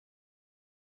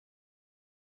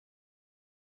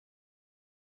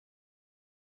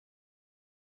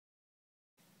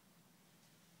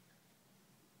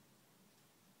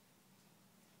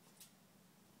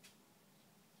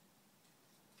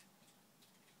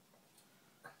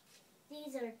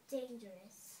These are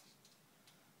dangerous.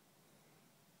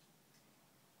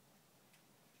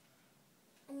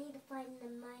 I need to find the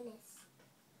minus.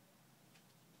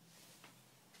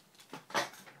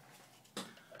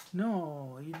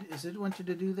 No, does it want you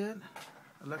to do that?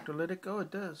 Electrolytic? Oh,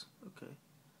 it does. Okay.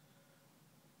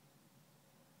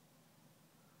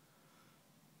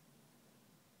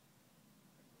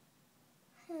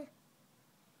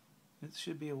 It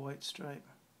should be a white stripe.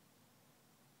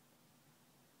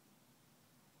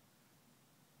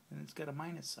 And it's got a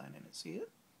minus sign in it. See it?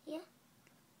 Yeah.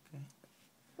 Okay.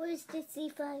 What is the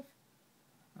C5?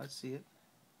 I see it.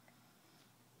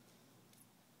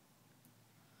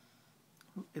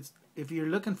 It's if you're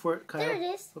looking for it, Kyle. There it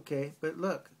is. Okay, but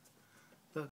look.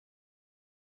 Look.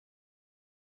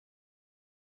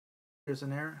 There's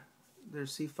an arrow.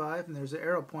 There's C5 and there's an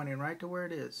arrow pointing right to where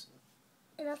it is.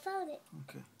 And I found it.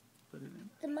 Okay. Put it in.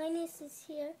 The minus is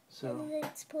here, So, and then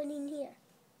it's pointing here.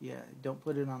 Yeah, don't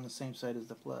put it on the same side as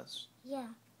the plus. Yeah.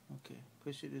 Okay,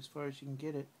 push it as far as you can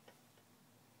get it.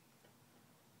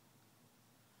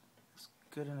 That's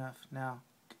good enough. Now,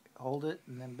 hold it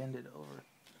and then bend it over.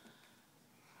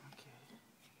 Okay.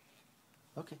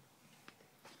 Okay.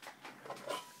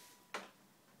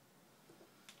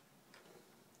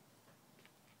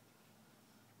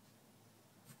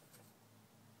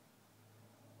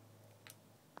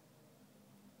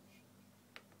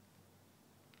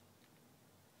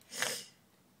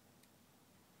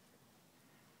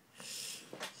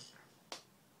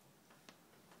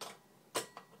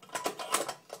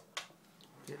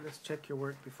 Okay, let's check your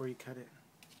work before you cut it.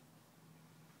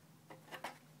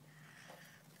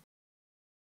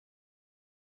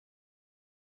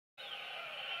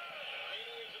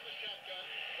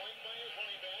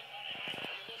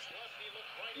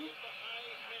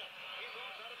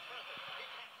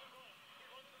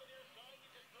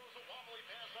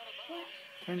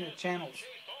 Turn the channels.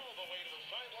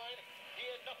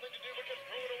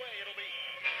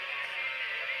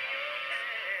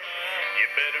 You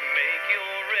better make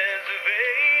your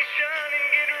reservation and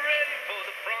get ready for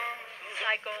the prom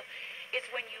cycle. It's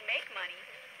when you make money,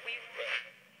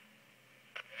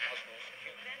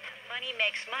 money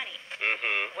makes money.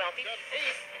 Well,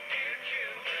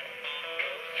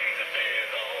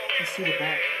 Let's see the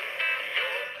back.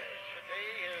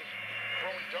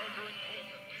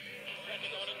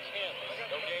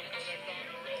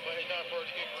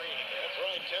 That's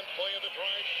right, 10th play of the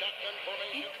drive, shotgun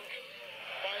formation.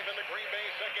 5 in the Green Bay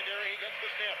secondary, he gets the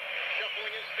snap.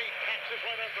 Shuffling his feet, packs his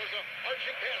right arm, throws a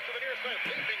arching pass to the near side,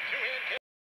 leaping two-hand catch.